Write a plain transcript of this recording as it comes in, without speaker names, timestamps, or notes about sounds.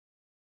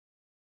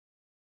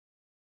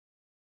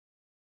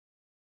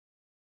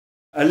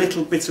A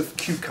little bit of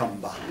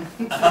cucumber.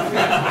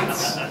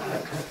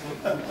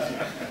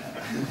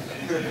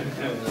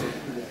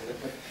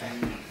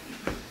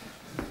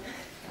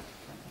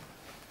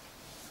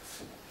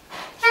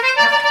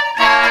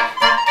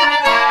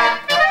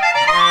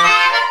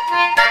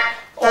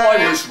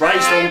 I was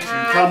raised on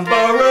cucumber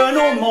and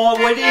on my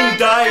wedding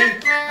day,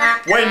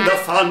 when the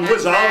fun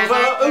was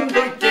over and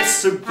the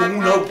guests had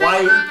gone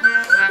away,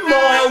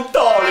 my old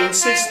darling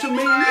says to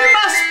me, "You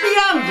must be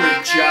hungry,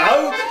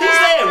 Joe. Is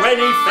there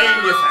anything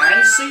you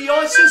fancy?"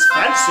 I says,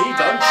 "Fancy,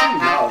 don't you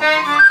know?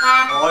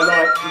 I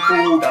like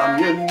pickled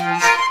onions,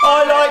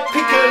 I like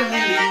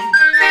piccalilli,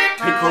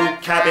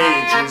 pickled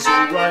cabbage is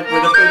alright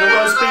with a bit of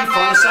roast beef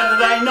on a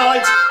Saturday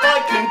night. I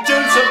can do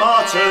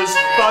tomatoes,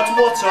 but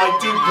what I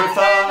do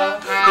prefer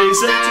is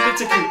a little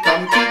bit of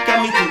cucumber,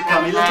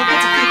 little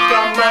bit of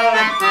cucumber."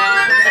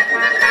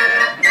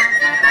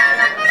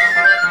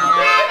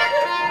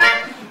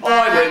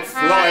 I went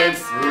flying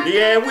through the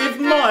air with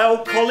my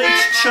old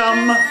college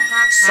chum.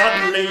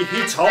 Suddenly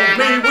he told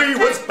me we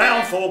was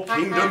bound for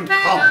kingdom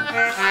come.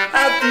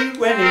 "Have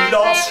you any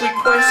last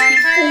request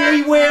before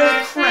we wear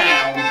a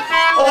crown?"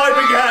 I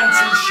began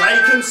to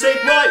shake and said,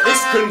 "Write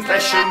this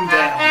confession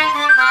down.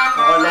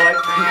 I like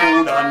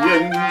pickled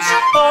onions,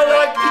 I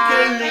like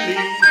piccalilli,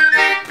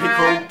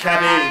 pickled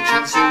cabbage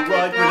is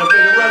alright with a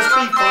bit of roast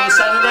beef on a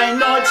Saturday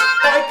night.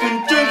 I can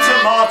do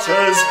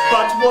tomatoes,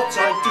 but what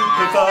I do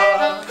prefer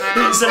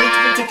is a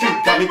little bit of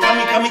cucumber,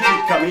 little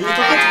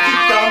bit of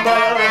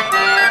cucumber."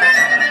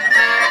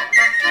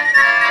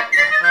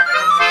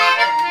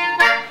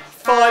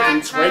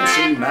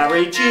 25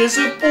 marriage years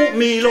have brought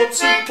me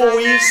lots of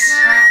boys.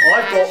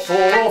 I've got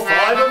 4 or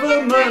 5 of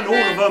them and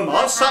all of them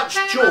are such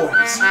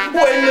joys.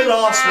 When the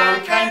last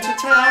one came to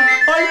town,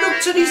 I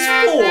looked at his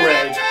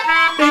forehead.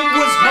 It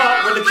was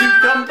marked with a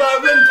cucumber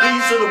and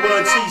these are the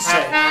words he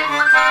said.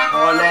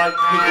 "I like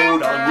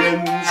pickled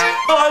onions,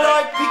 I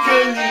like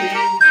piccalilli,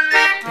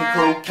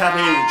 pickled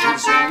cabbage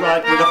is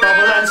alright with a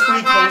bubble and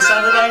squeak on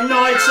Saturday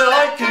night.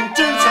 I can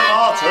do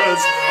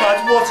tomatoes, but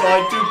what I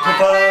do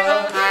prefer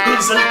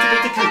is a little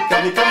bit of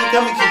cucumber, little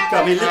bit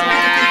of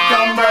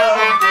cucumber."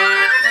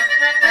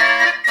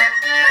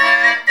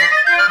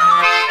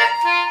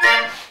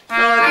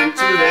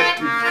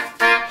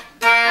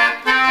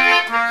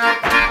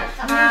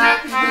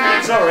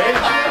 Sorry.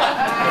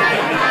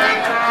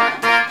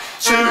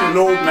 2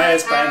 Lord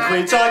Mayor's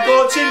banquets I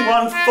got in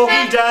one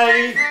foggy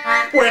day.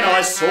 When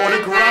I saw the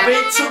grub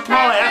it took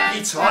my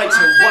appetite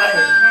away.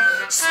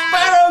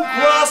 Sparrow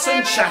grass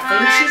and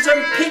chaffinches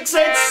and pig's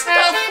head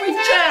stuffed with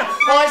jam.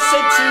 I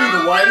said to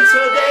the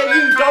waiter, "There,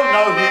 you don't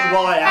know who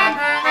I am.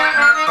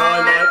 I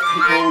like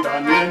pickled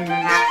onions,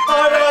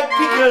 I like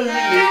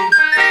piccalilli,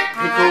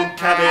 pickled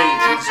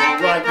cabbage is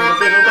alright with a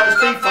bit of roast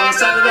beef on a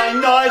Saturday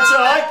night.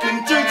 I can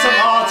do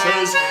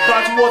tomatoes,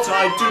 but what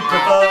I do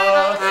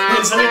prefer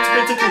is a little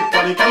bit of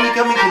cucumber, little bit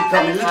of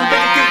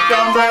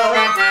cucumber.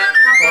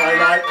 I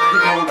like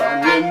pickled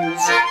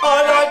onions, I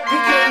like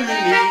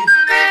piccalilli,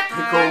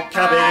 pickled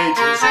cabbage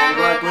is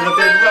alright with a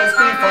bit of roast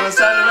beef on a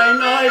Saturday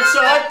night.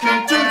 I can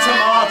do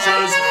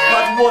tomatoes,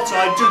 but what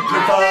I do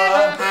prefer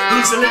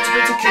is a little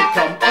bit of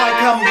cucumber,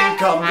 little bit of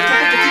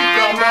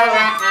cucumber."